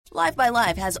Live by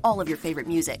Live has all of your favorite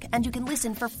music, and you can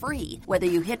listen for free. Whether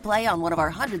you hit play on one of our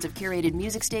hundreds of curated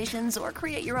music stations or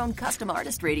create your own custom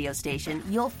artist radio station,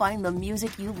 you'll find the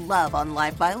music you love on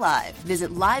Live by Live.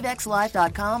 Visit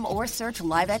livexlive.com or search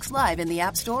LiveX Live in the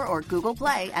App Store or Google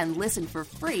Play and listen for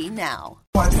free now.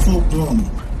 Full Bloom,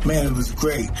 man, it was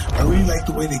great. I really like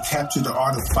the way they captured the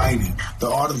art of fighting, the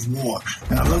art of war,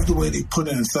 and I love the way they put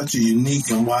it in such a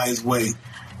unique and wise way.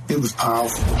 It was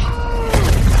powerful.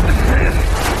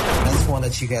 I just want to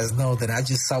let you guys know that I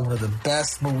just saw one of the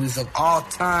best movies of all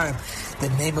time. The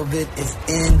name of it is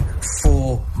In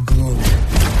Full Bloom.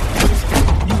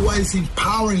 It was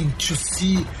empowering to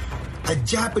see a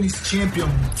Japanese champion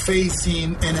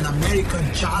facing an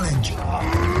American challenger.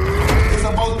 It's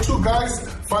about two guys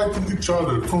fighting each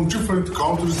other from different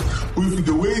countries with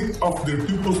the weight of their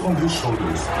peoples on their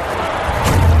shoulders.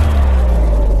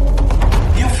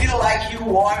 You feel like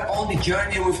you are on the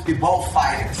journey with the both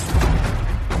fighters.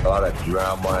 A lot of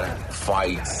drama,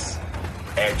 fights,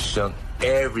 action,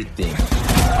 everything.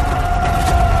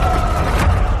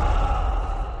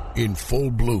 In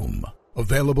Full Bloom.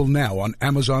 Available now on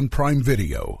Amazon Prime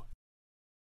Video.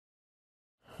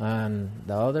 And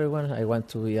the other one, I want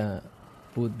to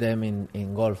put them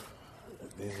in golf.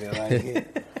 They like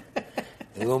it.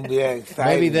 It's going to be exciting.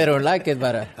 Maybe they don't like it,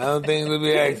 but... I don't think it'll be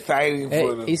exciting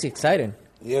for them. It's exciting.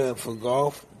 Yeah, for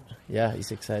golf? Yeah,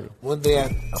 it's exciting. One day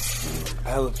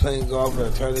I was playing golf and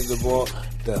I turned in the ball.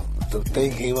 The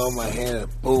thing came out of my hand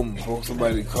and boom, broke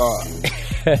somebody's car.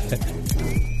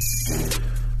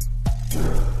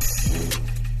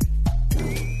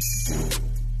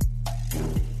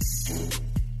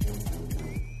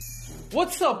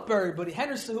 What's up, everybody?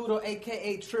 Henry Cejudo,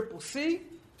 a.k.a. Triple C.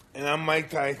 And I'm Mike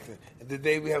Tyson. And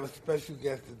today we have a special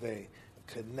guest today.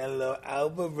 Canelo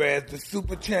Alvarez, the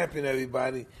super champion,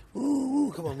 everybody.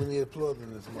 Ooh, come on, we need applause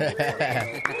in this moment.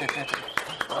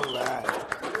 All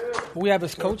right. We have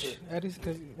his coach, Eddie,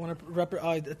 because you want to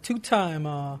represent a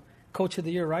two-time coach of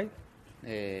the year, right?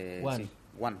 One.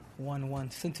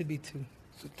 Soon to be two.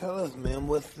 So tell us, man,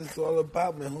 what's this all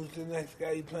about, man? Who's the next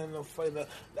guy you planning on fighting?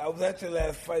 I was at your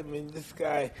last fight, man. This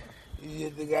guy,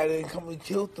 the guy didn't come and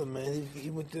killed him, man. He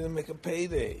went there to make a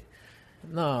payday.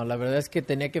 No, la verdad es que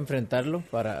tenía que enfrentarlo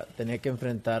para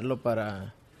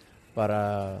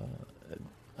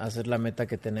hacer la meta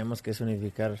que tenemos, que es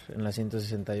unificar en las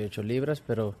 168 libras,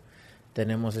 pero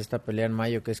tenemos esta pelea en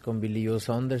mayo que es con Billy Joe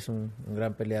Saunders, un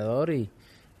gran peleador, y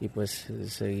pues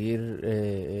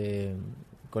seguir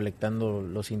colectando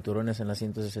los cinturones en las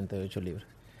 168 libras.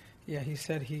 Yeah, he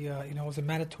said it was a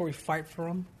mandatory fight for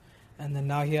him, and then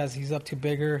now he's up to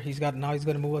bigger. He's going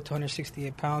to move up to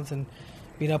 168 pounds and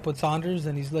beat up with Saunders,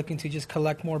 and he's looking to just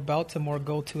collect more belts and more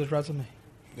gold to his resume.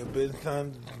 The big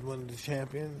time one of the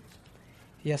champions.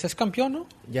 Yes, es campeón, no?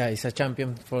 Yeah, he's a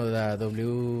champion for the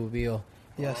WBO.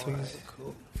 Yes,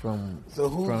 cool. From who's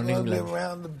from going to be England.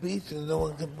 around the beach and no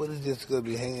one can, what is just going to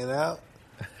be hanging out?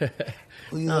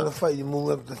 Who you going to fight? You move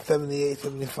up to 78,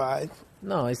 75?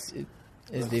 No, it's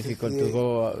difficult to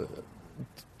go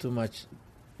too much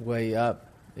way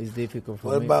up. It's difficult for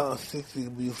me. What about 60?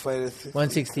 Will you fight at 60?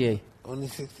 168. Only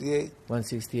 68?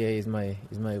 168 is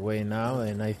my way now,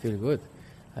 and I feel good.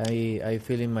 I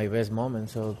feel in my best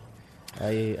moment, so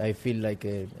I feel like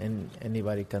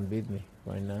anybody can beat me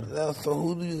right now. So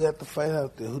who do you got to fight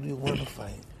out there? Who do you want to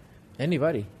fight?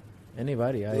 Anybody. You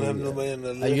have nobody on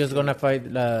the list? I'm just gonna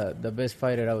fight the best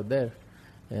fighter out there.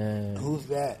 Who's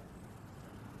that?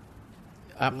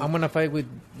 I'm gonna fight with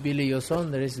Billy Joe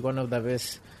Saunders. He's one of the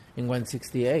best in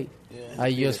 168. Yeah,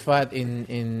 I just fought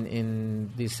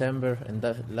in December, and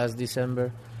last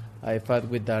December I fought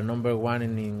with the number one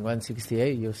in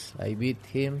 168. I beat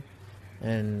him,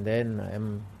 and then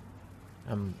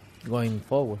I'm going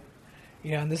forward.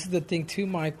 Yeah, and this is the thing too,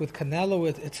 Mike. With Canelo,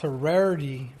 it's a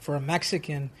rarity for a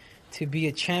Mexican to be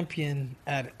a champion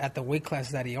at the weight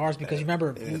class that he is, because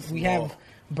remember, we have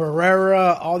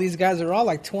Barrera, all these guys are all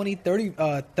like 20, 30,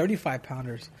 35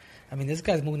 pounders. I mean, this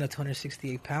guy's moving up to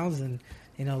 168 pounds, and,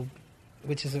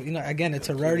 which is, again, it's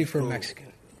a rarity for a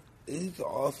Mexican. He's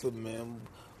awesome, man.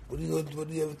 What do you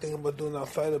ever think about doing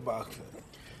outside of boxing?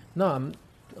 No,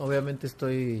 obviamente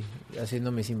estoy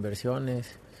haciendo mis inversiones.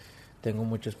 Tengo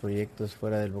muchos proyectos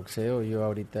fuera del boxeo. Yo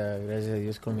ahorita, gracias a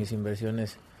Dios, con mis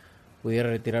inversiones pudiera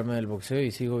retirarme del boxeo y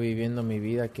sigo viviendo mi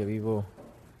vida que vivo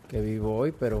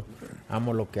hoy, pero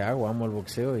amo lo que hago, amo el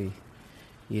boxeo y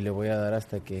le voy a dar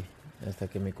hasta que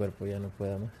mi cuerpo ya no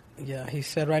pueda más. Yeah, he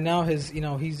said right now he's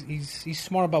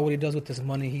smart about what he does with his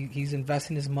money. He's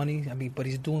investing his money, but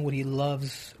he's doing what he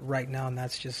loves right now, and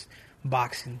that's just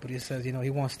boxing, but he says, he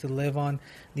wants to live on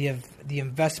the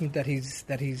investment that he's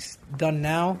done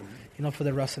now, for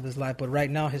the rest of his life. But right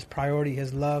now, his priority,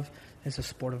 his love, is the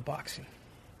sport of boxing.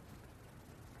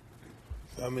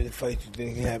 So how many fights you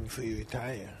think you have before you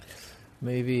retire?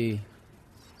 Maybe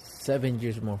 7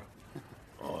 years more.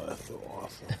 Oh, that's so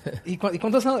awesome.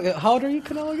 How old are you,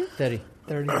 Canelo, again? 30.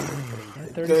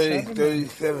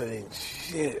 37 ain't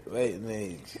shit right in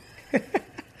age.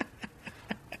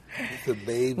 It's a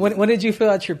baby. When did you feel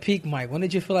at your peak, Mike? When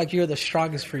did you feel like you're the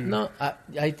strongest for you? No,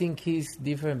 I think he's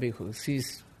different because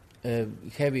he's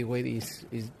heavyweight.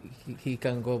 He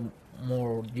can go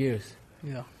more years.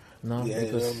 Yeah. No, yeah,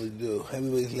 because they normally do.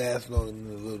 Heavyweights last longer than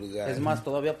the little guys. Es más,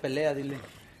 todavía pelea, dile.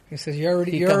 He says you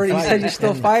said you're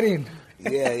still fighting.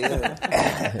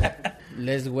 Yeah.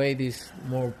 Less weight is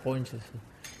more punches.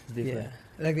 Yeah.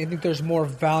 Like I think there's more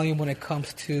volume when it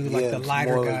comes to the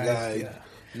lighter guys.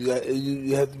 Yeah.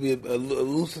 You have to be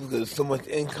elusive because there's so much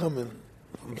incoming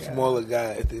from smaller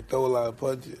guys. They throw a lot of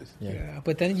punches. Yeah.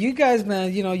 But then you guys,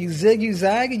 man, you zig, you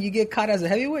zag, and you get caught as a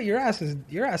heavyweight. Your ass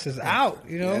is out.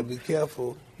 Yeah, be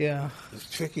careful. Yeah. It's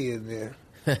tricky in there.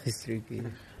 It's tricky.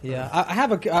 Yeah,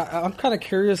 I'm kind of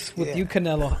curious with you,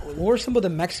 Canelo. What were some of the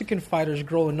Mexican fighters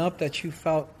growing up that you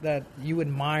felt that you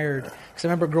admired? Because I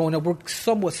remember growing up, we're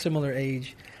somewhat similar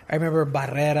age. I remember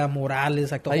Barrera,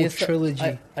 Morales, like the whole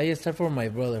trilogy. I started from my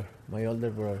brother, my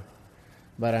older brother.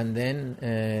 And then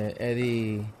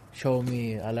Eddie showed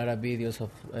me a lot of videos of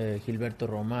Gilberto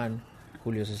Roman,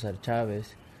 Julio Cesar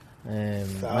Chavez,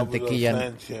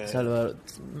 Mantequilla,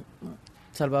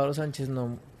 Salvador Sanchez,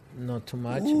 not too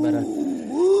much, but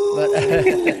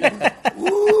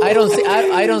I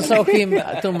don't saw him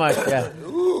too much. Yeah,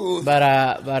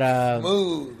 but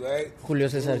Smooth, right? Julio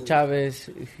Cesar Chavez,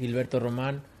 Gilberto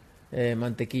Roman,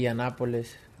 Mantequilla Nápoles.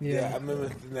 Yeah, I remember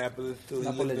Nápoles too.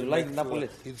 Nápoles, you like Nápoles?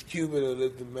 He's Cuban who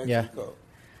lived in Mexico.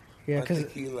 Yeah, because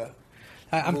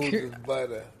I'm curious.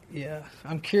 Yeah,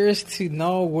 I'm curious to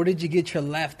know, where did you get your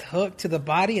left hook to the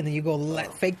body, and then you go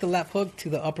fake the left hook to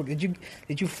the upper? Did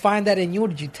you find that in you, or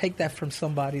did you take that from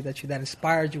somebody that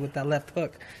inspired you with that left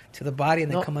hook to the body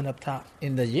and then coming up top?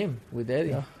 In the gym with Eddie.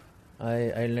 Yeah.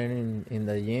 I learned in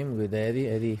the gym with Eddie.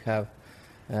 Eddie have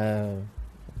a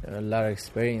lot of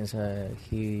experience.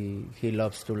 He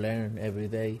loves to learn every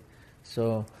day,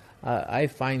 so I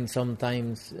find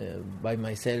sometimes by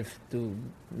myself to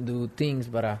do things,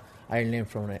 but I learned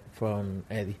from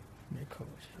Eddie.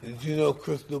 Did you know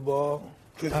Cristobal?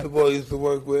 Cristobal used to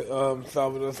work with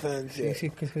Salvador Sanchez.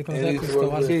 And he used to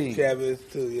work with Chavez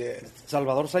too, yeah.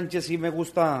 Salvador Sánchez sí me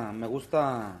gusta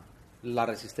la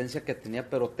resistencia que tenía,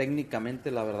 pero técnicamente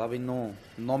la verdad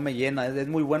no me llena. Es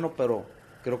muy bueno, pero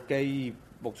creo que hay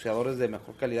boxeadores de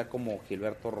mejor calidad como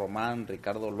Gilberto Román,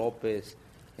 Ricardo López,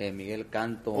 Miguel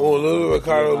Canto. Oh, little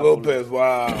Ricardo Lopez,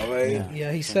 wow, right?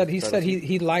 Yeah, he said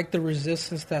he liked the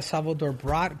resistance that Salvador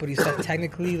brought, but he said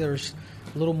technically there's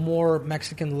a little more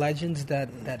Mexican legends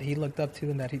that he looked up to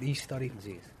and that he studied.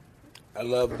 I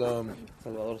loved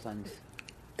Salvador Sanchez.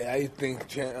 I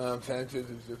think Sanchez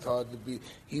is just hard to beat.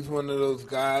 He's one of those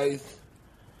guys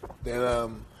that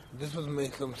this was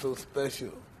makes him so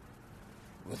special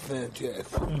with Sanchez.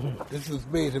 Mm-hmm. This was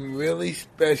made him really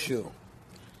special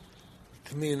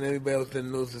to me and everybody else that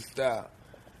knows the style.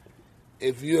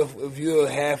 If you're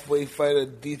a halfway fighter,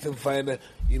 decent fighter,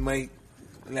 you might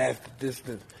last the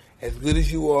distance. As good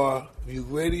as you are, the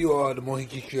greater you are, the more he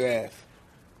kicks your ass.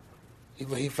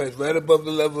 He fights right above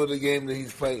the level of the game that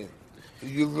he's fighting. If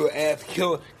you're a real ass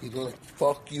killer, he's gonna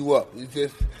fuck you up.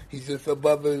 He's just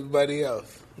above everybody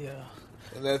else. Yeah.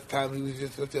 And that time he was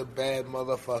just such a bad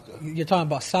motherfucker. You're talking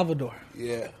about Salvador.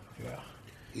 Yeah. Yeah.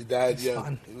 He died That's young.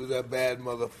 fun. He was a bad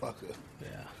motherfucker.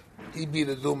 Yeah. He beat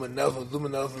a Zuma Nelson. Zuma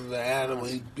Nelson's an animal.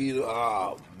 He beat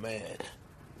oh man.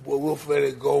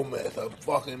 Wilfredo Gomez, a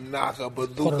fucking knocker,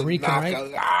 bazooka Rican,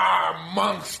 knocker. right?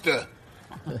 Monster.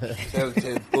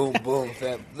 Sanchez, boom, boom.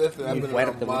 Listen, I've been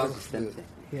a monster.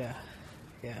 Yeah.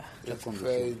 Yeah. It's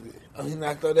crazy. He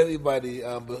knocked out everybody.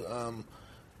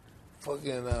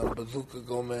 Fucking Bazooka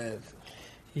Gomez.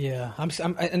 Yeah,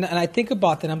 and I think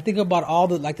about that. I'm thinking about all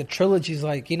the the trilogies,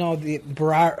 the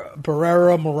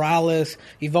Barrera, Morales.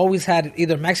 You've always had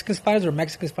either Mexican fighters or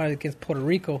Mexican fighters against Puerto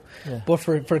Rico. Yeah. But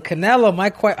for Canelo,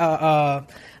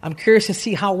 I'm curious to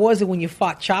see how was it when you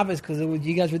fought Chavez, because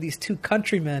you guys were these two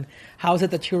countrymen. How is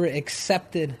it that you were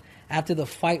accepted after the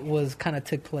fight was kind of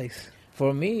took place?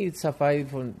 For me, it's a fight.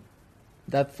 For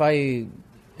that fight,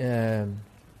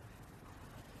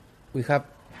 we have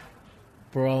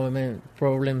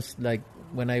problems like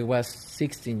when I was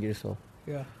 16 years old.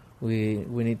 Yeah. We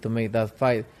need to make that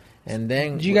fight. And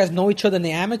then... Did you guys know each other in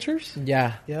the amateurs?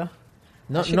 Yeah. Yeah.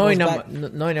 No,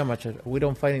 no in amateur. We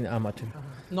don't fight in amateur.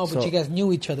 No, but you guys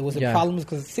knew each other. Was it problems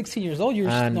because 16 years old? You're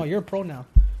a pro now.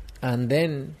 And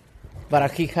then, but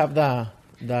he have the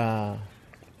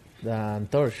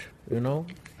torch. You know,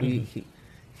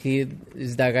 he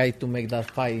is the guy to make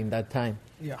that fight in that time.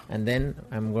 Yeah. And then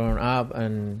I'm growing up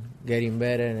and getting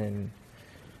better and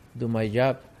do my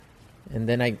job, and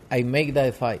then I make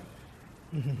that fight.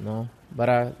 No,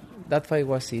 but that fight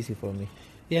was easy for me.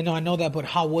 Yeah, no, I know that, but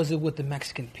how was it with the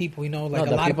Mexican people? You know, like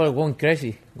the people are going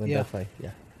crazy with that fight.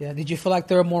 Yeah. Yeah. Did you feel like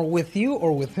they were more with you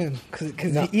or with him?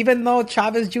 Because even though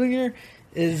Chavez Jr.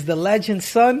 is the legend's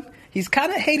son, he's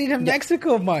kind of hated in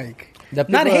Mexico, Mike.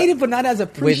 Not hated, but not as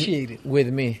appreciated. With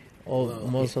me,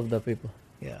 most of the people.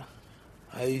 Yeah.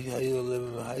 How you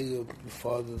live? How your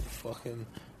father's fucking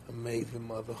amazing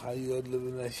mother? How you live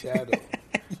in that shadow?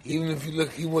 Even if you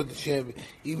look, he was the champion.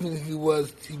 Even if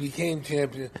he became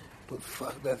champion. But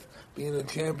fuck, that's being a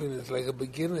champion is like a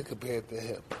beginner compared to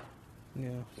him. Yeah.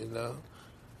 You know?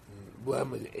 Well,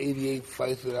 I'm 88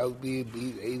 fights without being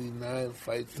beat, 89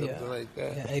 fights, something like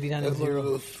that. Yeah, 89 That's 0. one of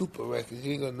those super records.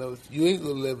 You ain't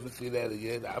gonna live to see that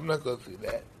again. I'm not gonna see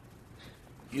that.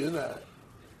 You're not.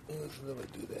 You're gonna never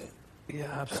do that.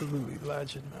 Yeah, absolutely.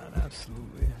 Legend, man.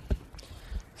 Absolutely.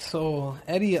 So,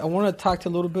 Eddie, I want to talk to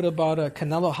a little bit about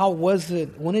Canelo. How was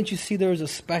it? When did you see there was a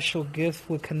special gift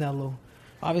with Canelo?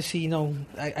 Obviously, you know,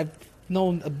 I've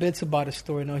known a bit about his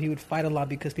story. You know, he would fight a lot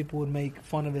because people would make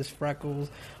fun of his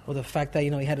freckles or the fact that, you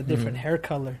know, he had a different hair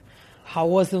color. How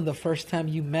was it the first time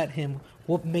you met him?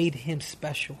 What made him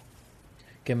special?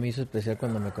 ¿Qué me hizo especial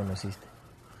cuando me conociste?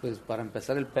 Pues para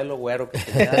empezar el pelo güero que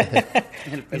tenía,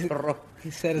 el pelo rojo. He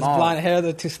said his blonde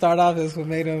hair to start off is what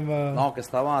made him... No, que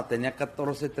tenía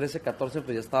 14,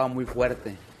 pues ya estaba muy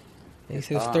fuerte. He said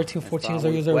he was 13, 14 years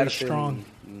old, he was already strong.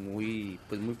 Muy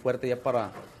fuerte ya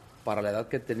para la edad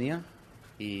que tenía.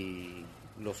 Y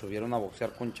lo subieron a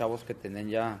boxear con chavos que tenían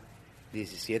ya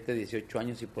 17, 18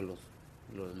 años y pues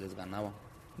les ganaba.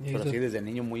 Yeah, pero sí, desde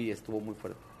niño estuvo muy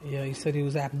fuerte. Yeah, he said he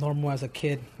was abnormal as a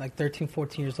kid, like 13,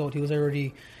 14 years old. He was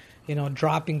already, you know,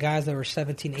 dropping guys that were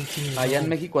 17, 18 years old. Allá en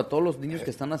México a todos los niños que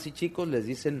están así chicos les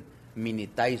dicen mini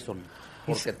Tyson,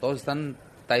 porque todos están,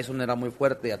 Tyson era muy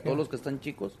fuerte y a todos los que están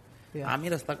chicos,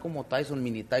 mira, está como Tyson,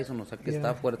 mini Tyson, o sea que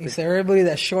está fuerte. He said everybody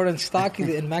that's short and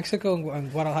stocky in Mexico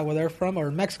and Guadalajara, where they're from, or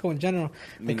in Mexico in general,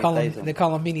 they call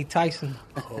him mini Tyson.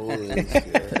 Holy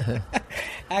shit.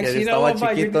 Actually, estaba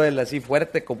chiquito, él así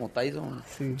fuerte como Tyson,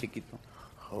 chiquito.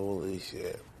 Holy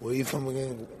shit. Where are you from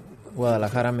again?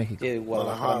 Guadalajara, Mexico. Yeah,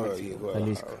 Guadalajara,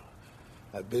 Jalisco.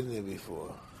 I've been there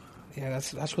before. Yeah,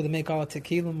 that's where they make all the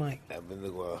tequila, Mike. I've been to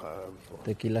Guadalajara before.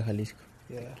 Tequila, Jalisco.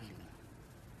 Yeah.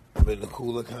 I've been to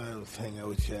cooler times, hang out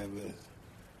with Chavez.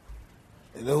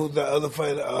 And then who's the other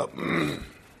fighter?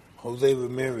 Jose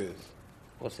Ramirez.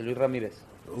 Jose Luis Ramírez.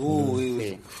 Ooh,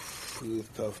 he was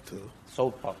tough too.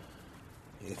 Southpaw.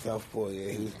 Yeah, Southpaw,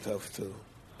 yeah, he was tough too.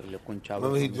 Con Chávez.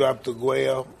 Remember he dropped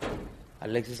Arguello?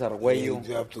 Alexis Arguello. Yeah, he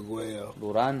dropped Arguello.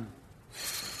 Durán.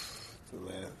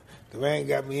 Durán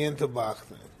got me into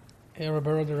boxing. Yeah,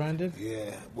 Roberto Durán did?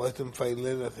 Yeah. Watched him fight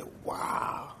later. I said,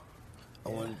 wow, I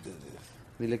want to do this.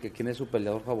 Dile que quién es su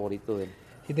peleador favorito de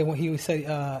él. He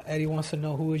said, Eddie wants to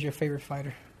know who is your favorite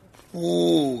fighter.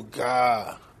 Ooh,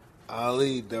 God.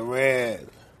 Ali, Durán.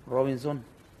 Robinson.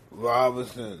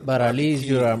 But Ali is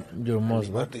your most,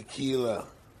 right? Tequila.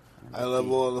 I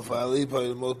love all the fighters. Ali probably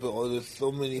the most, but there's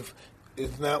so many.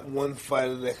 It's not one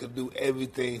fighter that could do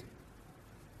everything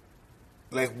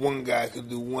like one guy could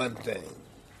do one thing.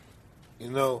 You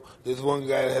know, there's one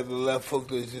guy that has a left hook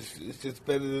that's just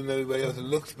better than everybody else. It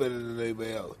looks better than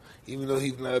everybody else. Even though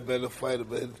he's not a better fighter,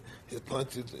 but his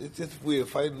punches, it's just weird.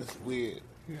 Fighting is weird.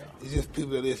 Yeah. It's just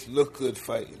people that just look good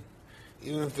fighting.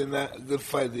 Even if they're not a good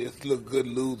fighter, they just look good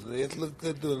losing. They just look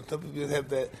good doing it. Some people just have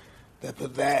that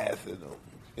pizzazz in them.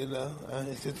 You know,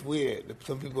 it's just weird.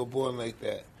 Some people are born like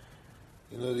that.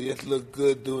 You know, they just look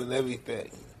good doing everything,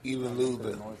 even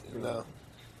losing. You know.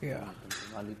 Yeah.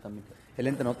 Él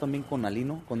entrenó también con Ali,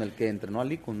 ¿no? Con el que entrenó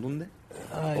Ali, con Dunde.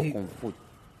 O con Fut.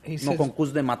 No, con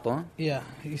Cus de Mato, ¿eh? Yeah.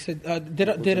 He said, did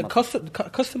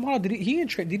Customado, did he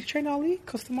train Ali,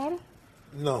 Customado?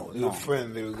 No, they were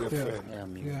friends. They were good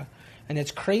friends. Yeah. And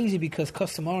it's crazy because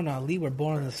Customado and Ali were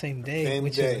born on the same day,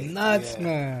 which is nuts,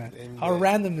 man. How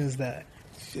random is that?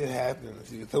 Shit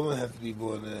happens. Someone has to be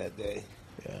born in that day.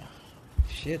 Yeah.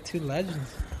 Shit, two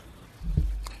legends.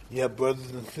 You have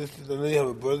brothers and sisters. I know you have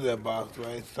a brother that boxed,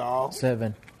 right? Saul?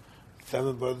 7.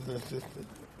 7 brothers and sisters?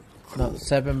 Cool. No,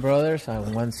 7 brothers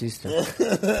and 1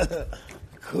 sister.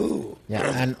 Cool. Yeah,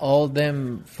 and all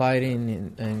them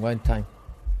fighting in one time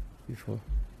before.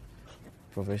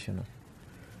 Professional.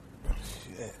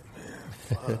 Shit, man.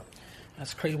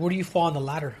 That's crazy. Where do you fall on the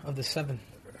ladder of the 7?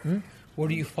 Where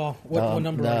do you fall? What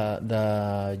number?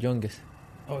 The youngest.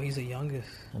 Oh, he's the youngest.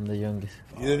 I'm the youngest.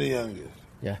 You're the youngest.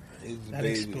 Yeah. That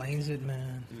explains it,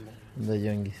 man. I'm the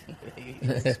youngest.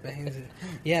 Explains it.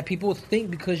 Yeah, people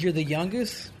think because you're the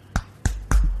youngest,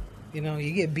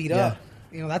 you get beat up.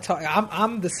 That's how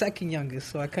I'm the second youngest,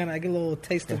 so I get a little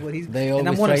taste of what he's. They always and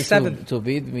I'm one try of 7 to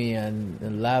beat me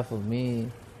and laugh at me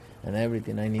and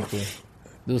everything. I need to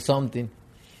do something.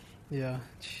 Yeah.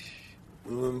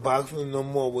 When boxing no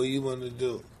more, what you want to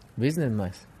do?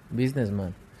 Businessman.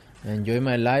 Enjoy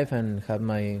my life and have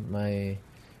my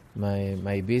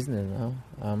business now.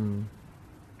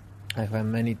 I have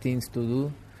many things to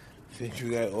do. Since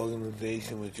you got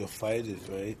organization with your fighters,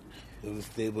 right? You have a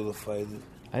stable of fighters.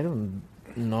 I don't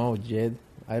know yet.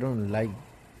 I don't like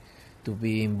to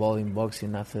be involved in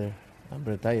boxing after I'm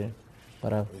retired.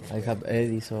 But I have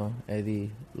Eddie, so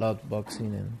Eddie loves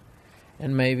boxing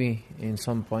and maybe in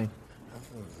some point.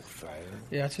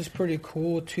 Yeah, it's just pretty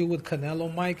cool too with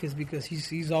Canelo, Mike, is because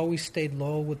he's always stayed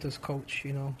low with his coach.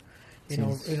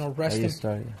 Rest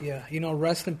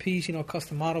in peace,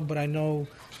 custom model. But I know,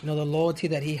 the loyalty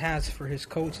that he has for his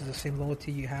coach is the same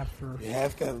loyalty you have for. You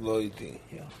have to have loyalty.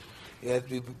 Yeah. You have to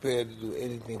be prepared to do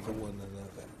anything for one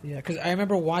another. Yeah, because I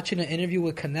remember watching an interview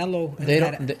with Canelo.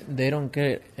 And they don't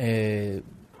care. They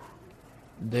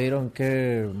don't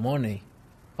care money.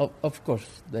 Of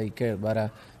course they care,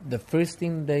 but the first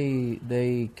thing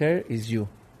they care is you,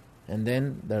 and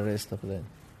then the rest of them.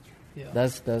 Yeah.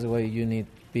 That's why you need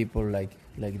people like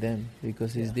them,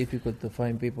 because it's difficult to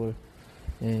find people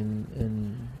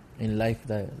in life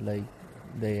that like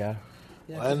they are.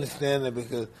 Yeah, I understand that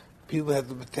because people have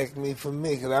to protect me from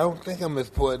me, because I don't think I'm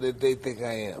as poor as they think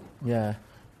I am. Yeah.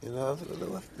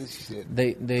 What's this shit?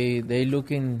 They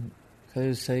looking, how do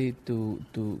you say, to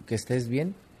que estés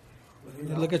bien.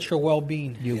 Look at your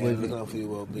well-being. Looking out for your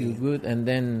well-being. You good, and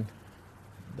then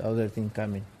the other thing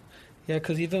coming. Yeah,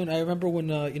 because even I remember when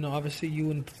obviously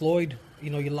you and Floyd,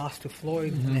 you lost to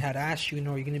Floyd, and they had asked you,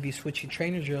 are you going to be switching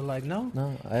trainers? You're like, no.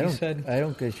 I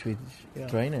don't get switch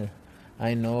trainer.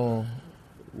 I know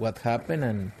what happened,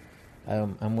 and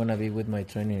I'm going to be with my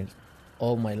trainers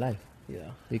all my life.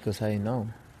 Yeah, because I know.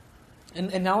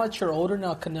 And now that you're older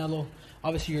now, Canelo,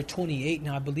 obviously you're 28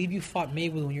 now. I believe you fought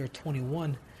Mayweather when you were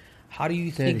 21. How do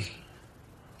you 30. think?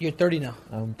 You're 30 now.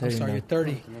 I'm 30 sorry, now. you're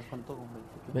 30.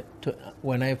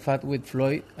 When I fought with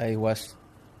Floyd, I was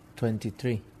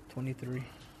 23. 23.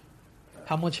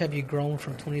 How much have you grown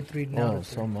from 23 to now? Oh,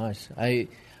 so much. I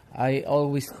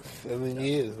always 7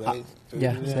 years, right?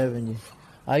 7 years.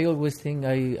 I always think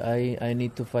I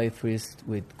need to fight first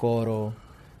with Coro,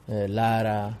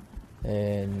 Lara,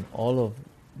 and all of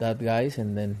that guys,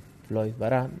 and then Floyd.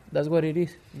 But that's what it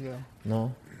is. Yeah.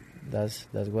 No, that's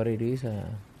what it is.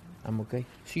 I'm okay.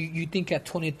 So you think at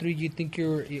 23, you think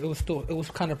it was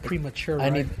kind of premature,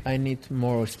 right? I need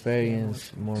more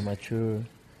experience, more mature.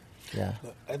 Yeah.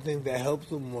 I think that helps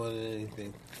them more than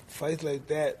anything. Fights like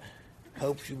that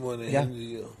helps you more than hinder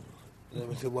you. Let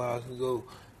me say, I can go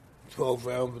 12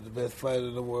 rounds with the best fighter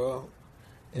in the world,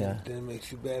 and then it makes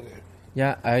you better.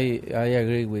 Yeah, I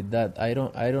agree with that. I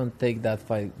don't take that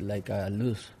fight like I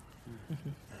lose.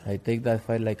 I take that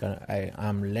fight like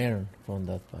I'm learn from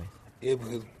that fight. Yeah,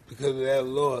 because of that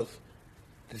loss,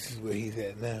 this is where he's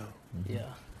at now.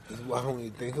 Yeah. Why don't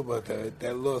you think about that?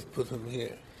 That loss puts him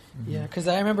here. Yeah, because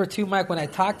I remember too, Mike, when I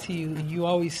talked to you, and you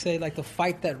always say like the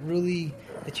fight that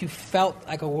you felt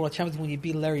like a world champion when you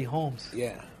beat Larry Holmes.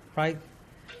 Yeah. Right.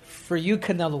 For you,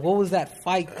 Canelo, what was that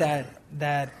fight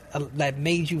that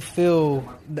made you feel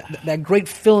that great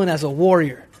feeling as a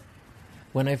warrior?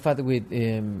 When I fought with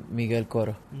Miguel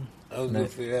Coro. I was going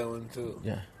to say that one too.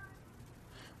 Yeah.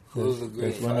 It was a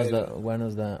great fight. One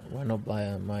of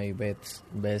my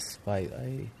best fight.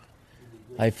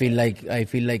 I feel like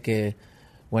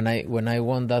when I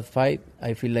won that fight,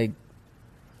 I feel like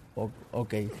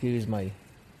okay, here is my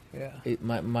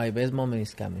best moment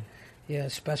is coming. Yeah,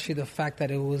 especially the fact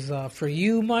that it was for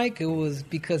you, Mike. It was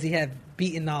because he had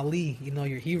beaten Ali.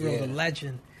 Your hero, the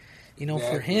legend.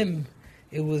 For him,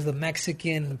 it was the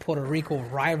Mexican and Puerto Rico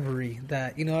rivalry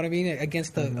that what I mean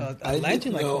against a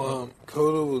legend like Cotto.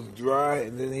 Cotto was dry,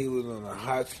 and then he was on a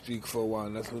hot streak for a while.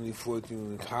 And that's when he fought you.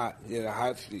 When it was hot. He had a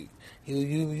hot streak.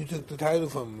 You took the title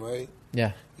from him, right?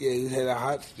 Yeah. Yeah, he had a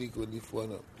hot streak when he fought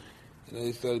him.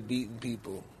 He started beating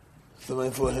people.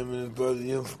 Somebody fought him and his brother.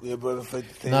 Your brother fought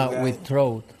the same guy? No, with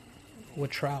Trout.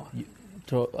 With Trout.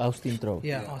 Austin Trout.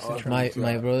 Yeah, Austin Trout.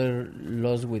 My brother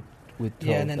lost with Trout.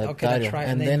 Yeah,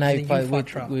 and then I fight with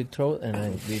Trout, and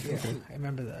I beat him. I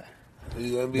remember that.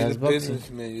 You're gonna be the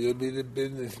businessman. You're gonna be the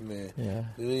businessman. Yeah.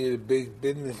 You're the big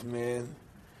businessman.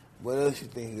 What else you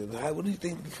think? What do you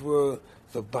think this world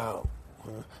is about?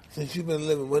 Since you've been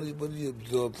living, what do you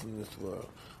absorb from this world?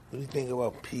 What do you think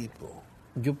about people?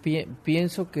 Yo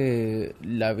pienso que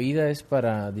la vida es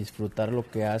para disfrutar lo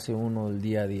que hace uno el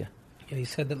día a día. Yeah, he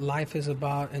said that life is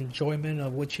about enjoyment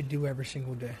of what you do every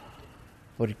single day.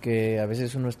 Porque a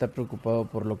veces uno está preocupado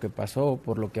por lo que pasó,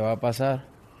 por lo que va a pasar.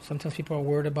 Sometimes people are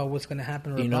worried about what's going to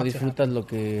happen or y no about disfrutas lo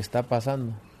que está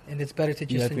pasando. And it's better to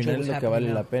y just al final es lo que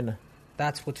vale la pena.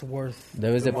 That's what's worth.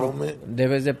 Debes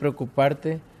de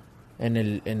preocuparte en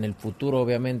el futuro,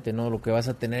 obviamente, ¿no? Lo que vas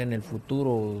a tener en el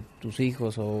futuro, tus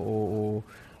hijos o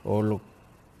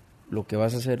lo que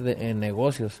vas a hacer en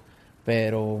negocios.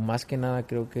 Pero más que nada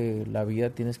creo que la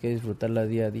vida tienes que disfrutarla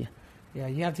día a día. Yeah,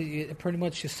 you have to pretty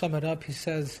much just sum it up. He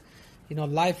says, you know,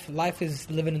 life is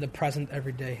living in the present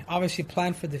every day. Obviously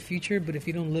plan for the future, but if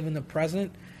you don't live in the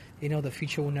present, you know, the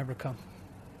future will never come.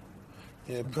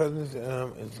 Yeah, the present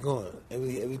is gone.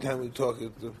 Every time we talk,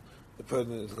 the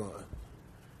present is gone.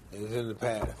 It's in the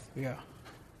past. Yeah.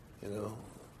 You know?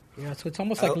 Yeah, so it's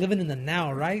almost like living in the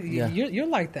now, right? Yeah. You're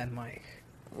like that, Mike.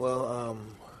 Well,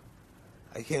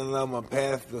 I can't allow my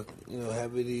past to, you know,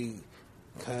 have any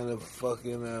kind of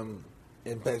fucking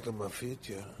impact on my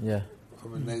future. Yeah.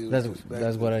 From a negative perspective.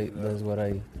 That's what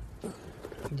I.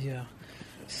 Yeah.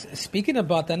 Speaking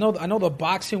about that, I know the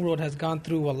boxing world has gone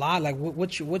through a lot. Like,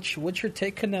 what's your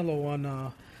take,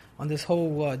 Canelo, on this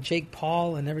whole Jake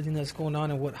Paul and everything that's going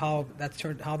on, and how that's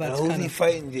who's he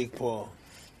fighting, Jake Paul?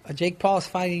 Jake Paul is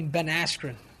fighting Ben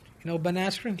Askren. You know Ben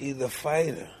Askren? He's a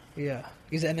fighter. Yeah,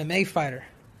 he's an MMA fighter.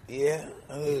 Yeah,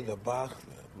 I know he's a boxer.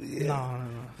 Yeah. No.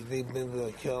 You think Ben's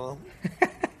gonna kill him?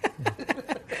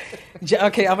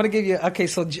 Okay, I'm gonna give you. Okay,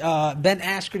 so Ben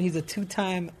Askren, he's a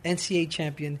 2-time NCAA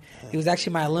champion. He was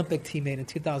actually my Olympic teammate in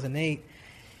 2008.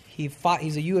 He's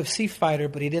a UFC fighter,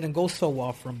 but he didn't go so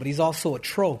well for him. But he's also a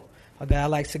troll, a guy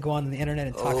that likes to go on the internet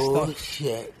and talk stuff. Oh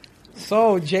shit!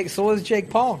 So is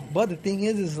Jake Paul. But the thing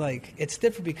is like it's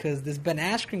different because this Ben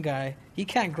Askren guy, he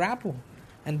can't grapple,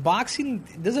 and boxing,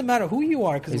 it doesn't matter who you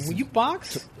are because when you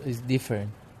box, it's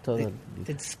different. Totally.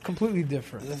 It's completely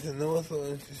different. Listen, know what's so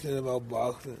interesting about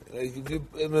boxing? Like, if you're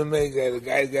MMA guy, the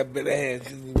guy's got better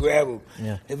hands, you can grab him.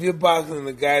 Yeah. If you're boxing and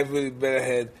the guy's really better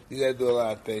hand, you got to do a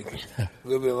lot of thinking. It's going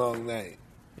to be a long night.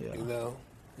 Yeah. You know?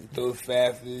 He throws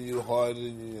faster than you, harder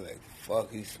than you. You're like,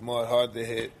 fuck, he's smart, hard to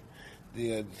hit. Then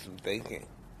you got to do some thinking.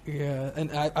 Yeah,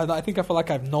 and I think I feel like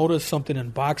I've noticed something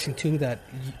in boxing, too, that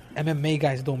MMA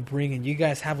guys don't bring, and you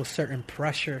guys have a certain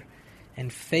pressure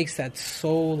and fakes that's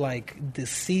so like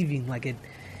deceiving. Like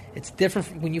it's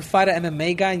different when you fight an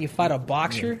MMA guy and you fight a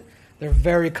boxer. Yeah. They're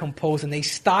very composed and they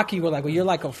stalk you. Like, well, you're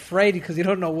like afraid because you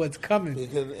don't know what's coming.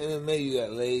 Because in MMA you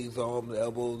got legs, arms,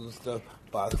 elbows, and stuff.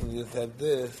 Boxing you just have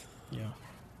this. Yeah,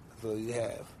 that's all you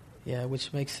have. Yeah,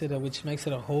 which makes it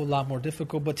a whole lot more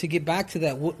difficult. But to get back to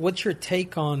that, what's your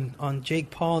take on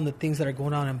Jake Paul and the things that are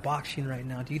going on in boxing right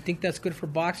now? Do you think that's good for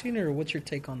boxing, or what's your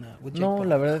take on that? No, Paul?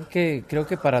 La verdad que creo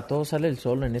que para todos sale el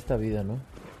sol en esta vida, ¿no?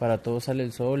 Para todos sale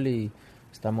el sol y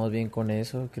estamos bien con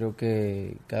eso. Creo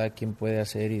que cada quien puede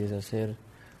hacer y deshacer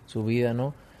su vida,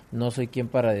 ¿no? No soy quien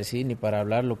para decir ni para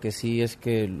hablar. Lo que sí es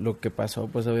que lo que pasó,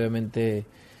 pues obviamente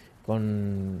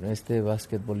con este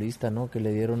basquetbolista, ¿no? Que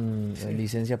le dieron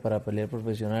licencia para pelear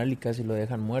profesional y casi lo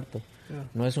dejan muerto. Yeah.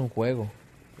 No es un juego.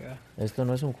 Yeah. Esto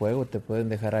no es un juego, te pueden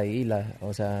dejar ahí, la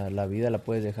vida la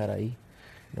puedes dejar ahí.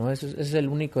 No, ese es el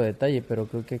único detalle, pero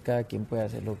creo que cada quien puede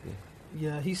hacer lo que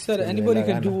Yeah, he said anybody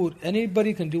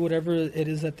can do whatever it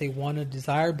is that they want to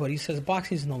desire, but he says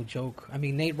boxing is no joke. I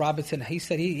mean, Nate Robinson, he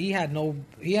said he had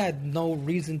no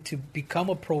reason to become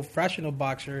a professional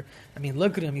boxer. I mean,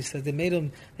 look at him. He says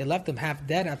they left him half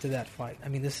dead after that fight. I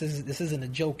mean, this isn't a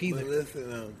joke either. But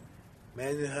listen,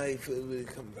 imagine how he feels when he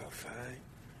comes outside.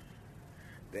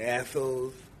 The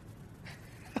assholes.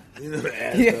 You know the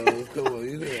assholes. Yeah. Come on,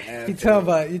 you know the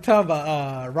assholes. You talking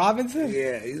about Robinson?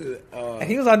 Yeah,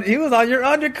 he was on your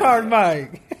undercard,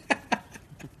 Mike.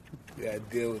 You gotta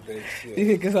deal with that shit.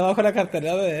 Dice que se va con la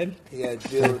cartera de él. He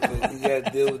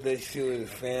gotta deal with that shit with his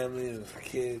family and his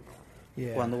kids.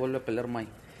 Yeah. ¿Cuándo vuelve a pelear, Mike?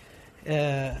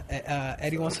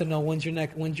 Eddie wants to know when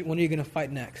are you gonna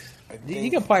fight next?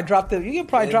 You can probably drop the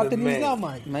news now,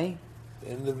 Mike. May.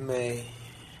 End of May.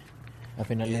 A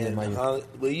finales de mayo.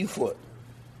 Where you fought?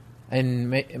 In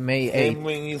May 8th. Same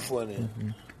ring you fought in.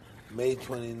 Mm-hmm. May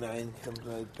 29,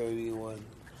 something like 31,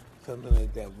 something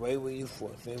like that. Right where you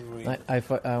fought, same ring.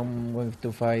 I'm going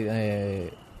to fight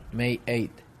May 8th.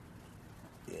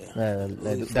 Yeah.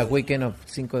 The weekend of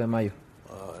 5 de mayo.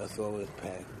 Oh, that's always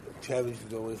packed. Travis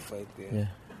should always fight there. Yeah.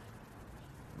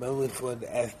 Remember we fought the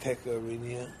Azteca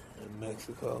Arena in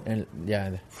Mexico? And yeah,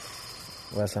 it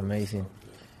was amazing.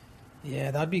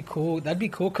 Yeah, that'd be cool. That'd be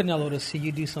cool, Canelo, to see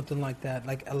you do something like that.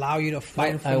 Like, allow you to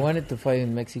fight. I wanted to fight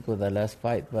in Mexico the last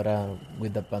fight, but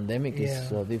with the pandemic, it's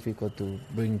so difficult to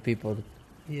bring people to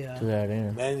the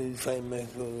arena. Man, you fight in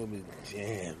Mexico, it'll be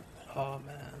jammed. Oh,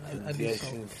 man. That'd be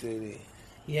Congestion City.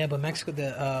 Yeah, but Mexico,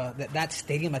 that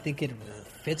stadium, I think it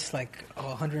fits like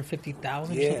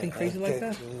 150,000 or something crazy like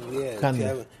that.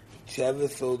 Yeah,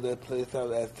 Chavez sold that place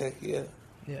out at Azteca.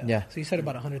 Yeah. So you said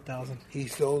about 100,000. He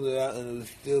sold it out, and there was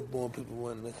still more people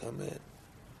wanting to come in.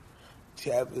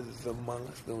 Chavez is a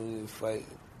monster when he was fighting.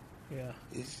 Yeah.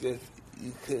 It's just,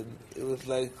 you couldn't. It was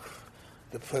like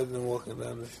the president walking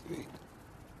down the street.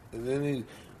 And then the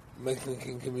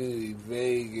Mexican community,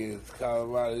 Vegas,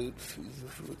 Colorado, he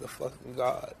was a fucking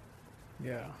god.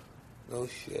 Yeah. No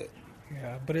shit.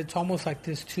 Yeah, but it's almost like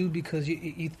this, too, because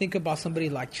you think about somebody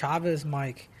like Chavez,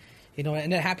 Mike, you know,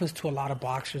 and it happens to a lot of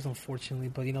boxers, unfortunately,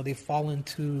 but, you know, they fall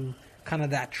into kind of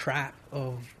that trap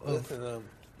of... Listen,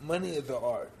 money is an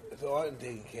art. It's an art in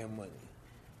taking care of money.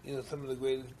 You know, some of the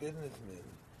greatest businessmen,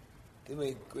 they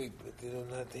make great, but they don't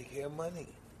know how to take care of money.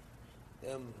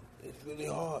 It's really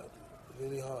hard. It's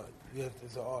really hard.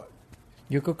 It's an art.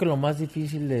 Yo creo que lo más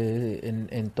difícil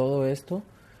en todo esto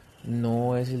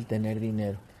no es el tener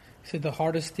dinero. So the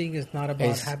hardest thing is not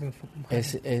about having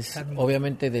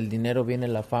obviamente del dinero viene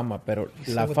la fama, pero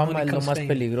la fama es lo más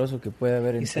peligroso que puede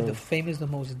haber en todo. The fame is the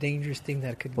most dangerous thing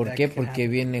that could. ¿Por qué? Porque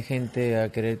viene gente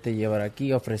a quererte llevar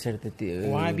aquí, a ofrecerte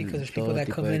Why? Because there's people that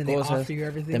come in and they offer you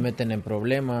everything. Te meten en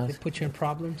problemas. They put you in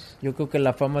problems. Yo creo que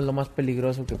la fama es lo más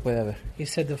peligroso que puede haber. He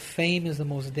said the fame is the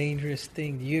most dangerous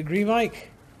thing. Do you agree,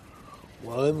 Mike?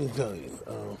 Well, let me tell you.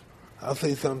 I'll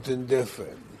say something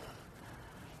different.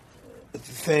 It's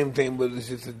the same thing, but it's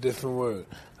just a different word.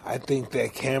 I think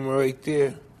that camera right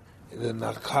there is a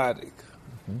narcotic.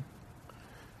 Mm-hmm.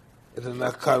 It's a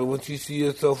narcotic. Once you see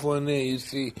yourself on there, you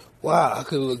see, wow, I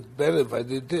could look better if I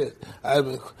did this.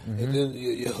 And then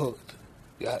you're hooked.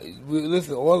 Yeah,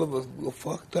 listen, all of us, we're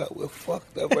fucked up. We're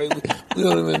fucked up, right? We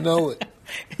don't even know it.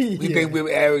 We think we're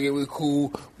arrogant, we're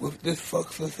cool. This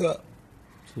fucks us up.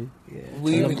 Yeah.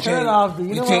 We even change our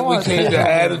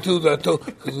attitudes,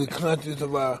 because we're conscious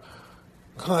of our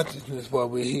consciousness while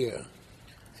we're here.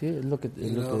 Sí, es lo que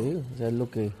digo. O sea, es lo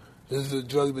que... This is a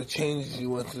drug that changes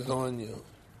you once it's on you.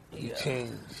 You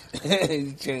change.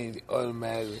 You change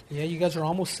automatically. Yeah, you guys are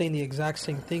almost saying the exact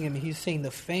same thing. I mean, he's saying the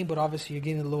fame, but obviously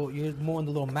you're more in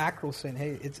the little macro saying,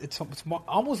 hey, it's more,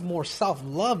 almost more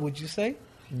self-love, would you say?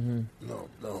 Mm-hmm.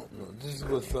 No. This is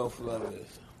what self-love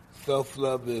is.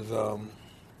 Self-love is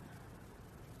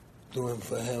doing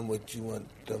for him what you want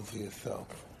done for yourself.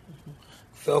 Mm-hmm.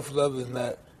 Self-love is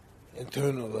not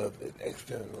internal love, it's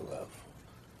external love.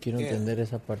 Quiero entender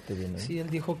esa parte bien. Sí,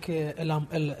 él dijo que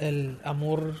el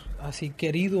amor así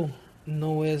querido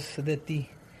no es de ti.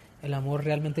 El amor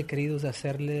realmente querido es de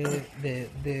hacerle,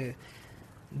 de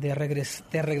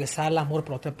regresar el amor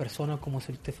para otra persona como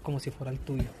si fuera el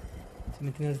tuyo. ¿Sí me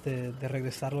entiendes? De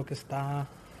regresar lo que está,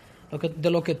 de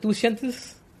lo que tú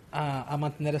sientes a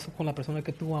mantener eso con la persona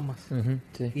que tú amas. Uh-huh,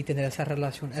 sí. Y tener esa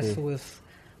relación. Sí. Eso es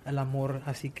el amor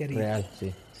así querido. Real,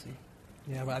 sí.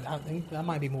 Yeah, but I think that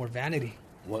might be more vanity.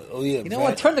 Well, oh yeah. You know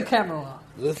what? Turn the camera on.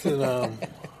 Listen,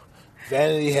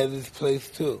 vanity has its place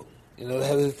too. You know, it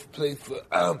has its place for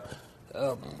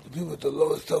people with the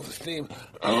lowest self-esteem,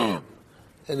 and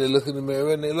they look in the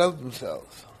mirror and they love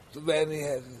themselves. So vanity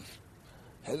has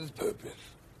its purpose.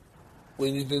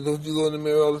 When you don't you go in the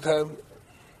mirror all the time?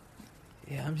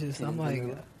 Yeah, I'm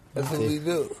like. That's what we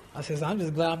do. I says, I'm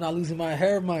just glad I'm not losing my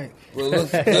hair, Mike. Well, it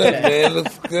looks good, man. It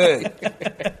looks good.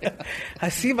 I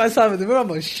see myself in the mirror. I'm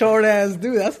a short-ass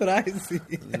dude. That's what I see.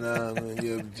 Nah, man,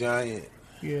 you're a giant.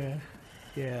 Yeah,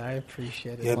 I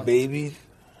appreciate it. You have babies?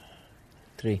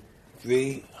 3.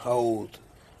 3? How old?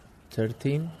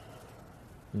 13,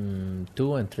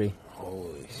 2 and 3.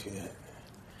 Holy shit.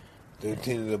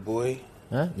 13 is a boy?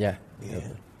 Huh? Yeah.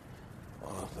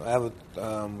 I have a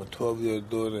 12-year-old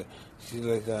daughter. She's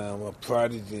like a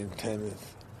prodigy in tennis.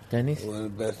 Tennis? One of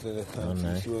the best in the country. Oh,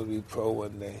 nice. She will be pro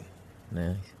one day.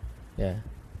 Nice. Yeah.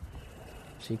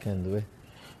 She can do it.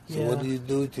 So what do you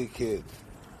do with your kids?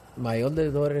 My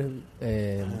older daughter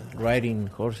riding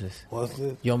horses.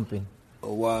 Horses? Jumping.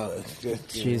 Oh, wow. It's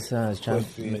just, she's a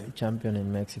champion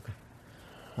in Mexico.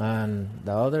 And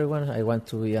the other one, I want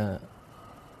to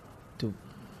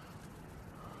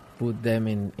put them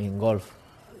in golf.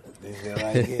 They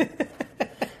like it?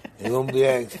 It won't be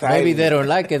that exciting. Maybe they don't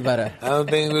like it, but... I don't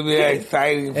think it'll be that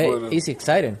exciting for them. It's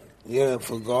exciting. Yeah,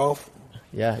 for golf?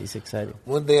 Yeah, it's exciting.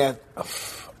 One day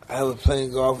I was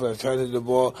playing golf and I tried to hit the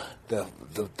ball. The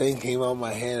thing came out of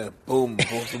my hand and boom,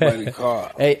 broke somebody's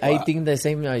car. Hey, wow. I think the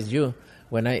same as you.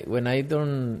 When I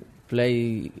don't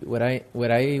play, when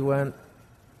I went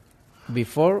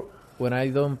before, when I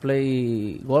don't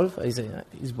play golf, I say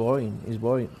it's boring. It's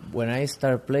boring. When I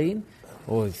start playing,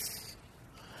 it's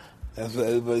that's what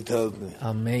everybody tells me.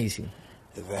 Amazing.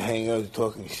 If I hang out, you're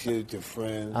talking shit with your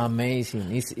friends.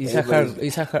 Amazing. It's a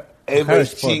hard sport.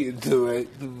 Everybody's cheating too,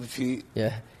 right? People cheat.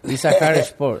 Yeah, it's a hard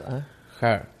sport. Huh?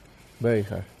 Hard, very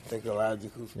hard.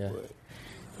 Psychological sport.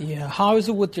 Yeah. How is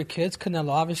it with your kids, Canelo?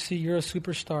 Obviously, you're a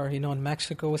superstar. You know, in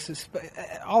Mexico, it's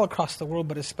all across the world,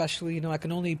 but especially, you know, I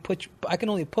can only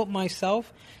put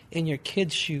myself in your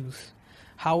kids' shoes.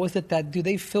 How is it that do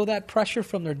they feel that pressure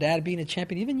from their dad being a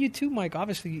champion? Even you too, Mike.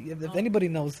 Obviously, if anybody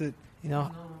knows it, you know.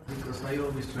 No, because I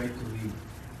always try to be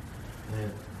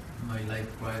my life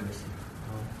privacy, you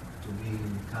know, to be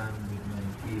calm with my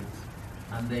kids,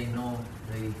 and they know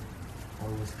they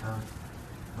always come.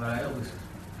 But I always,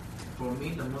 for me,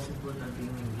 the most important thing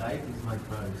in life is my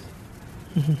privacy.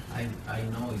 I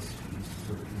know it's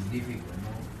difficult, you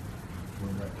know, for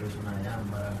the person I am,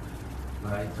 but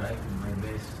I try my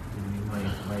best to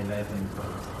live my life in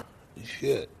private. You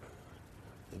should.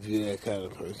 If you're that kind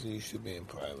of person, you should be in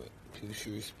private. People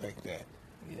should respect that.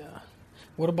 Yeah.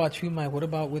 What about you, Mike? What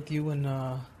about with you and,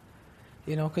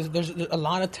 you know, because there's a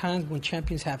lot of times when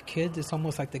champions have kids, it's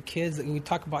almost like the kids, we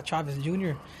talk about Chavez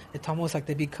Jr., it's almost like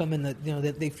they become in the, you know,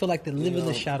 they feel like they live in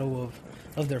the shadow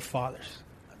of their fathers.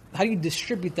 How do you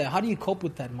distribute that? How do you cope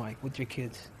with that, Mike, with your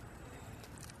kids?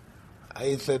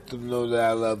 I just let them know that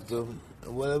I love them.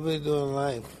 Whatever they do in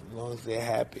life, as long as they're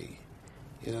happy.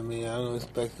 You know what I mean? I don't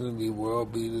expect them to be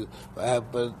world beaters,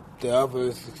 but they are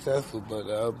very successful. But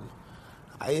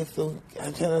I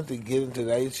try not to get into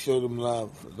that. I just show them love.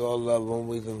 It's all love,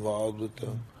 always involved with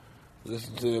them.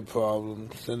 Listen to their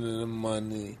problems, sending them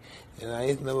money. And I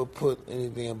just never put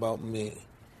anything about me.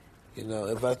 You know,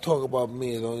 if I talk about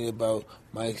me, it's only about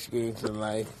my experience in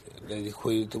life that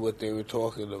equated to what they were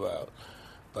talking about.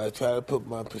 But I try to put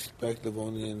my perspective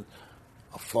only in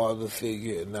a father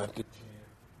figure and not the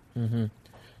champ.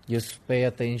 Just pay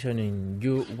attention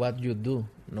in what you do,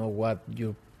 not what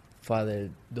your father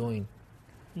doing.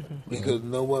 Because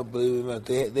no one, believe it or not,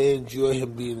 they enjoy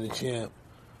him being the champ,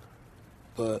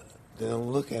 but they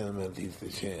don't look at him as he's the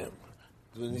champ.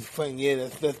 When he's fighting,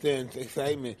 that's their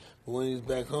excitement. But when he's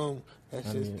back home,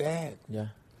 that's just dad. Yeah.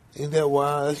 Ain't that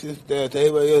wild? That's just dad. To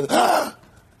everybody else,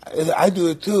 I do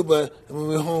it too, but when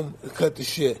we're home, cut the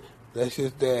shit. That's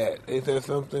just dad. Ain't that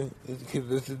something?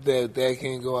 This is dad. Dad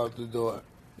can't go out the door.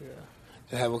 Yeah.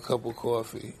 To have a cup of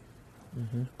coffee.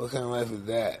 What kind of life is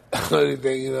that? Only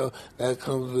thing, you know, that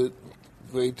comes with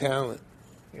great talent.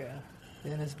 Yeah.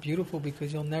 And it's beautiful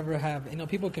because you'll never have, you know,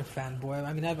 people can fanboy.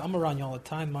 I mean, I'm around you all the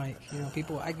time, Mike. You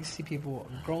know, I can see people,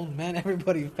 grown men,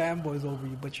 everybody fanboys over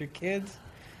you, but your kids.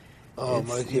 Oh,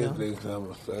 my kids think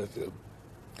I'm such a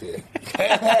dick.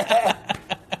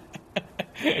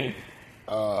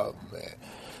 Oh, man.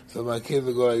 So my kids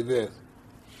will go like this.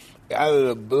 Out of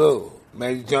the blue.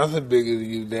 Magic Johnson bigger than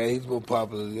you, Dad. He's more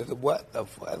popular than you. I said, what the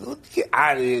fuck? Get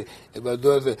out of here. And my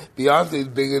daughter said, Beyonce's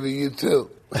bigger than you, too.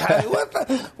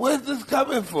 Where's this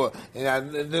coming for?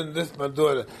 And then this my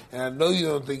daughter. And I know you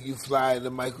don't think you fly into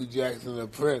Michael Jackson or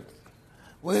Prince.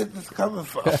 Where's this coming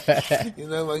from? You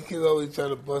know, my kids always try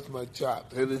to bust my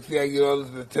chops. And they see I get all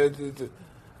this attention.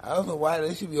 I don't know why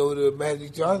they should be over there with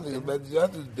Magic Johnson. Because Magic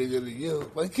Johnson's bigger than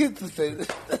you. My kids will say this.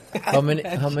 How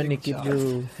many kids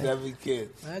you? 7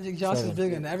 kids. Magic Johnson's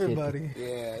bigger than everybody.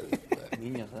 Yeah.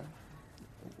 Niños,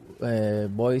 huh?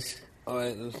 Boys. All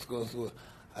right, let's go through it.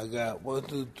 I got 1,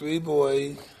 2, 3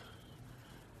 boys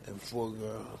and 4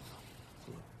 girls.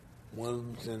 One of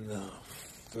them's in the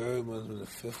 3rd, one's in the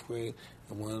 5th grade,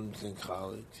 and one of them's in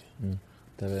college.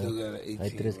 Still got an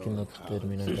 18-year-old in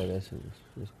college.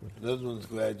 Those ones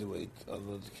graduate. All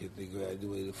those kids, they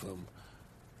graduated from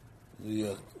New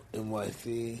York,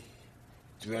 NYC,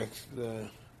 Drexler,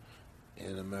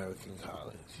 and American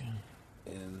College.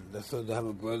 And that's what I have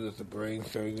a brother that's a brain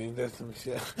surgeon. That's some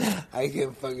shit. I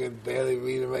can fucking barely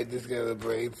read and write. This guy's a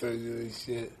brain surgeon and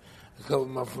shit. A couple of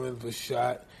my friends were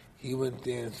shot. He went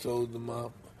there and sold them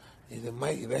up. He said,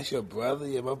 Mikey, that's your brother?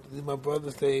 Yeah, my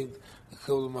brother saved a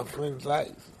couple of my friends'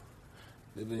 lives.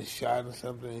 They've been shot or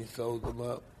something, and he sold them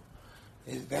up.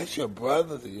 He said, that's your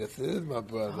brother? Yes, it is my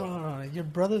brother. Oh, your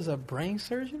brot's a brain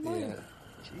surgeon, Mike? Yeah.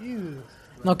 Jesus.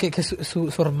 No, que su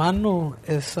hermano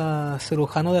es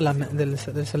cirujano del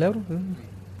cerebro.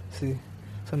 Sí.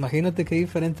 O sea, imagínate qué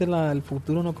diferente el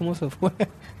futuro, ¿no? Cómo se fue.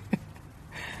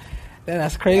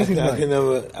 That's crazy.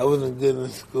 I wasn't good in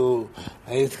school.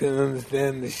 I just couldn't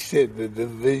understand the shit. The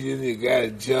division, you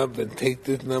gotta jump and take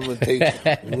this number, take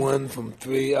 1 from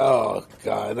 3. Oh,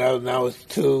 God. Now it's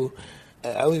 2.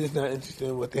 I was just not interested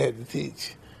in what they had to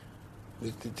teach.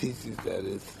 Just the teachers, that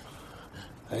is.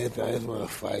 I just want to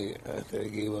fight. I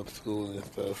gave up school and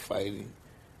started fighting.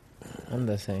 I'm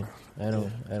the same. I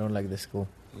don't like the school.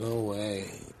 No way.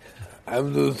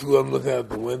 I'm doing school. I'm looking out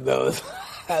the windows,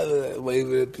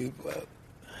 waving at people.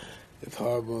 It's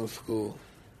horrible in school.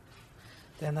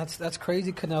 And that's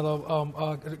crazy,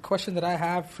 Canelo. The question that I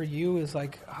have for you is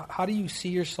like, how do you see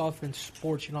yourself in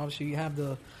sports? You know, obviously you have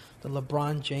the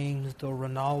LeBron James, the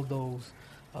Ronaldos,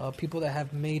 people that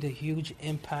have made a huge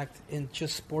impact in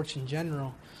just sports in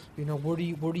general. You know, where do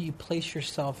you place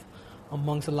yourself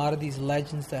amongst a lot of these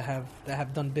legends that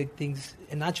have done big things,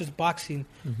 and not just boxing,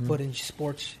 but in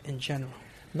sports in general?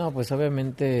 No, pues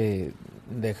obviamente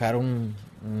dejar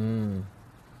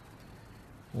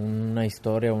una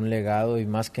historia, un legado, y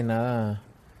más que nada,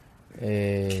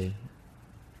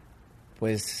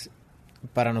 pues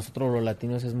para nosotros los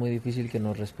latinos es muy difícil que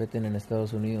nos respeten en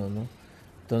Estados Unidos, ¿no?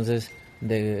 Entonces,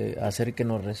 de hacer que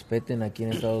nos respeten aquí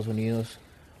en Estados Unidos,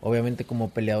 obviamente como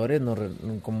peleadores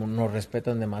como nos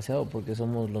respetan demasiado porque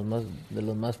somos de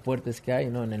los más fuertes que hay,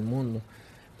 ¿no?, en el mundo.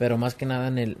 Pero más que nada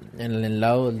en el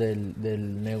lado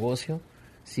del negocio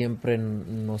siempre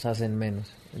nos hacen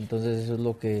menos. Entonces eso es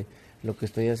lo que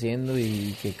estoy haciendo,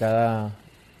 y que cada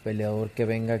peleador que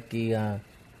venga aquí a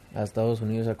Estados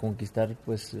Unidos a conquistar,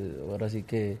 pues ahora sí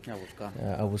que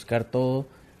a buscar todo,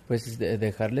 pues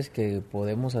dejarles que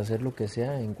podemos hacer lo que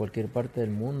sea en cualquier parte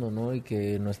del mundo, ¿no? Y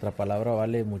que nuestra palabra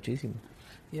vale muchísimo.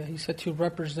 Yeah, he said to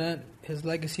represent, his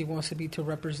legacy wants to be to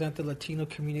represent the Latino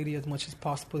community as much as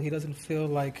possible. He doesn't feel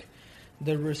like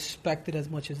they're respected as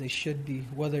much as they should be,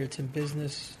 whether it's in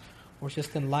business or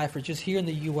just in life or just here in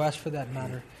the U.S. for that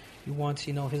matter. He wants,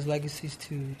 his legacies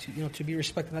to be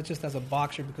respected, not just as a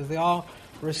boxer, because they all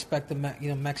respect the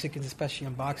Mexicans, especially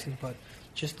in boxing, but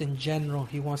just in general,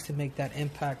 he wants to make that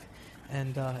impact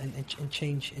and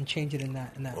change it in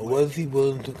that way. What is he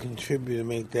willing to contribute to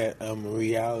make that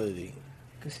reality?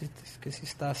 Que si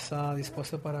estás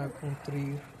dispuesto para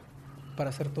construir,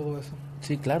 para hacer todo eso.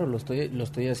 Sí, claro, lo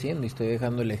estoy haciendo, y estoy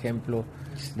dejando el ejemplo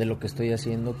de lo que estoy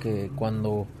haciendo, que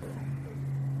cuando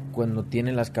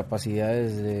tienes las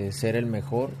capacidades de ser el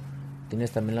mejor, tienes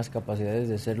también las capacidades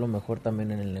de ser lo mejor también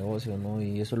en el negocio, ¿no?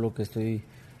 Y eso es lo que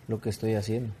estoy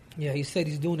haciendo. Yeah, he said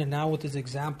he's doing it now with his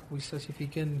example. He says if you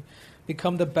can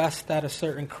become the best at a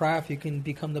certain craft, you can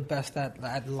become the best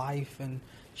at life and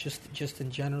just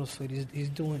in general. So he's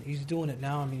doing it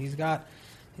now. I mean, he's got,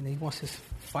 he wants to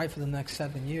fight for the next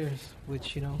 7 years,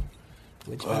 which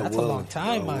that's a long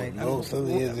time, Mike. No, 7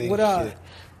 years ain't shit.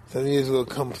 7 years will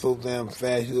come so damn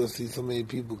fast. You'll see so many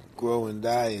people grow and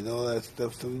die and all that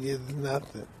stuff. 7 years is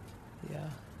nothing. Yeah.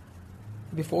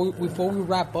 Before we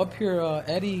wrap up here,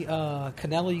 Eddie,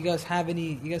 Canelo, you guys have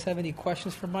any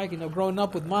questions for Mike? Growing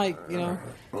up with Mike, you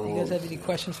guys have any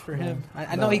questions for him?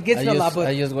 I know he gets a lot, but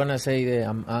I just wanna say that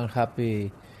I'm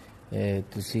happy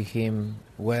to see him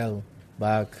well,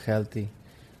 back, healthy.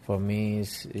 For me,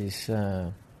 is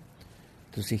to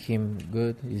see him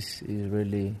good. Is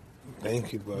really.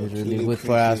 Thank you, bro. It's really good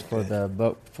for us,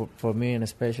 for me and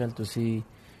special to see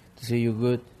you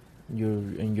good.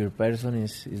 Your person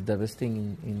is the best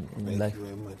thing in life. Thank you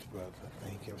very much, brother.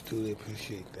 Thank you. I truly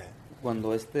appreciate that.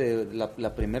 Cuando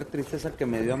la primer tristeza que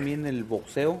me dio a mí en el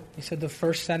boxeo. He said the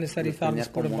first sadness that he found in the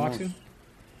sport of boxing.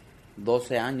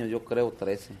 12 años, yo creo,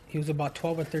 13. He was about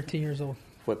 12 or 13 years old.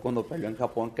 Fue cuando peleó en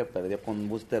Japón, que perdió con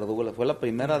Buster Douglas. Fue la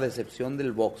primera decepción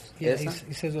del box. Yeah,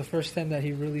 he says the first time that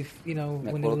he really,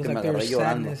 when it was like there was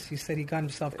sadness, he said he got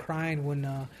himself crying when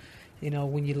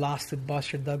you lost to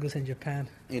Buster Douglas in Japan.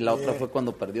 Y la otra fue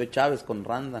cuando perdió Chávez con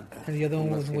Randall. And the other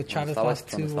one was with Chávez lost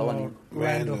to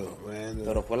Randall.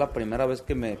 Pero fue la primera vez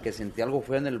que sentí algo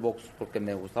feo en el box, porque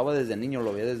me gustaba desde niño,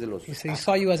 lo veía desde los 8 años. He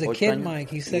saw you as a kid, Mike.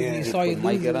 He said when he saw you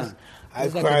lose, I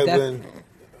cried when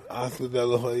Oscar De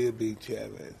La Hoya beat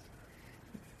Chavez.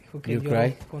 You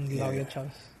cry? Con La Hoya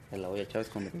Chávez. La Hoya Chávez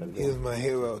cuando perdió. He was my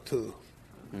hero too.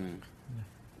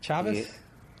 Chávez.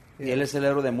 Y él es el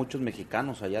héroe de muchos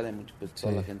mexicanos allá, de muchos, pues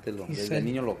toda la gente desde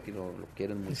niño lo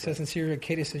quieren mucho. He says since you're a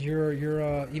kid, he says you're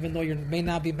even though you may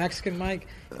not be Mexican, Mike,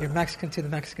 you're Mexican to the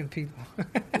Mexican people.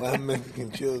 Well, I'm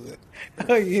Mexican children.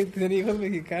 Oh, you tiene hijos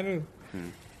mexicanos.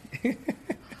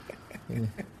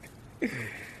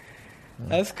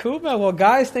 That's cool, man. Well,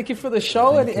 guys, thank you for the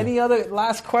show. Any other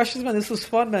last questions, man? This was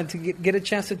fun, man, to get a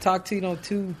chance to talk to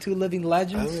two living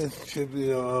legends. I'm just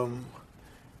tribute.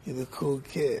 He's a cool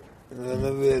kid. And I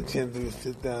never had a chance to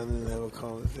sit down and have a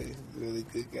conversation. Really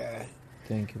good guy.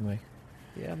 Thank you, Mike.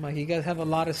 Yeah, Mike, you guys have a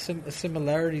lot of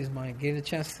similarities, Mike. Get a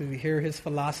chance to hear his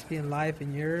philosophy in life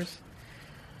and yours.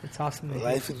 It's awesome.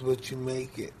 Life is what you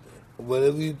make it.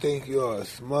 Whatever you think you are, a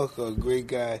smoker, a great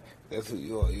guy, that's who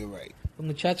you are. You're right. Well,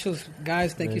 muchachos,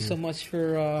 guys, thank you so much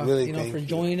for for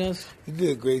joining us. You did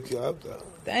a great job, though.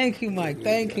 Thank you, Mike.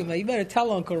 Thank you, man. You better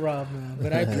tell Uncle Rob, man.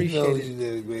 But I appreciate it. You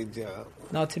did a great job.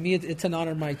 No, to me, it's an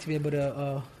honor, Mike, to be able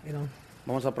to,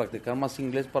 Vamos a practicar más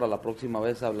inglés para la próxima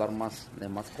vez, hablar más de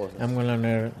más cosas. I'm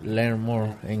gonna learn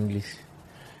more English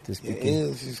to speak.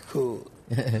 English is cool.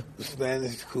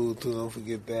 Spanish is cool too. Don't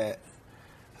forget that.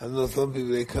 I know some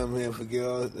people, they come here and forget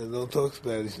all. They don't talk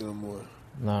Spanish no more.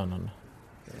 No.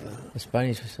 Yeah.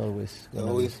 Spanish is always. They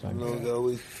always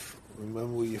remember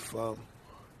where you're from.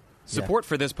 Support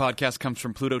for this podcast comes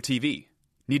from Pluto TV.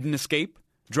 Need an escape?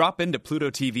 Drop into Pluto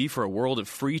TV for a world of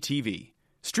free TV.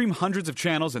 Stream hundreds of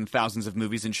channels and thousands of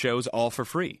movies and shows all for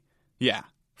free. Yeah,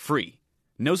 free.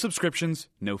 No subscriptions,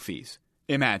 no fees.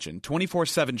 Imagine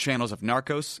 24/7 channels of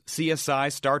Narcos, CSI,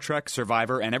 Star Trek,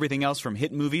 Survivor, and everything else from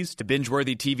hit movies to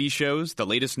binge-worthy TV shows, the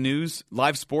latest news,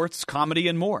 live sports, comedy,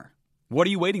 and more. What are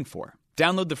you waiting for?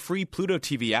 Download the free Pluto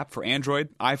TV app for Android,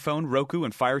 iPhone, Roku,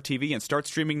 and Fire TV and start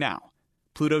streaming now.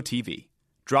 Pluto TV.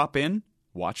 Drop in,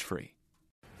 watch free.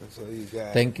 That's all you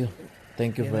got. Thank you.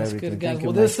 Thank you for everything. Good, guys. Thank you,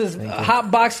 well, Mike. this is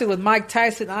Hotboxing with Mike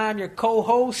Tyson. I'm your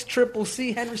co-host, Triple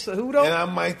C, Henry Cejudo. And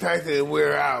I'm Mike Tyson, and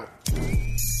we're out.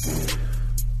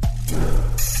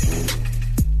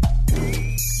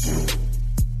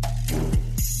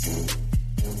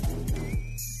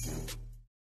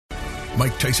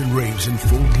 Mike Tyson raves in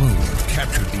full bloom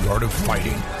captured the art of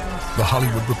fighting. The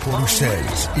Hollywood Reporter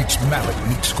says it's Malick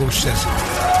meets Scorsese.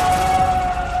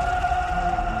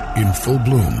 In full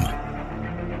bloom.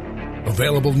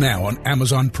 Available now on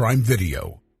Amazon Prime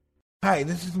Video. Hi,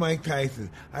 this is Mike Tyson.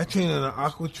 I train on an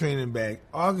Aqua training bag,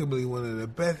 arguably one of the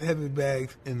best heavy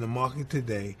bags in the market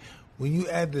today. When you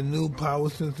add the new power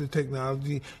sensor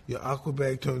technology, your Aqua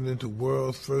bag turns into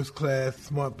world's first-class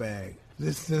smart bag.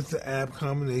 This sensor app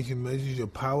combination measures your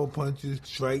power punches,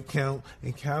 strike count,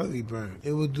 and calorie burn.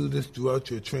 It will do this throughout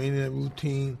your training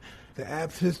routine. The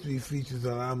app's history features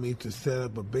allow me to set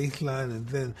up a baseline and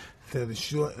then set a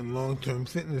short and long-term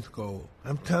fitness goal.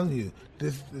 I'm telling you,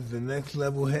 this is the next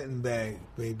level hitting bag,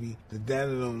 baby. The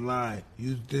data don't lie.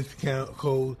 Use discount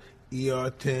code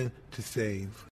ER10 to save.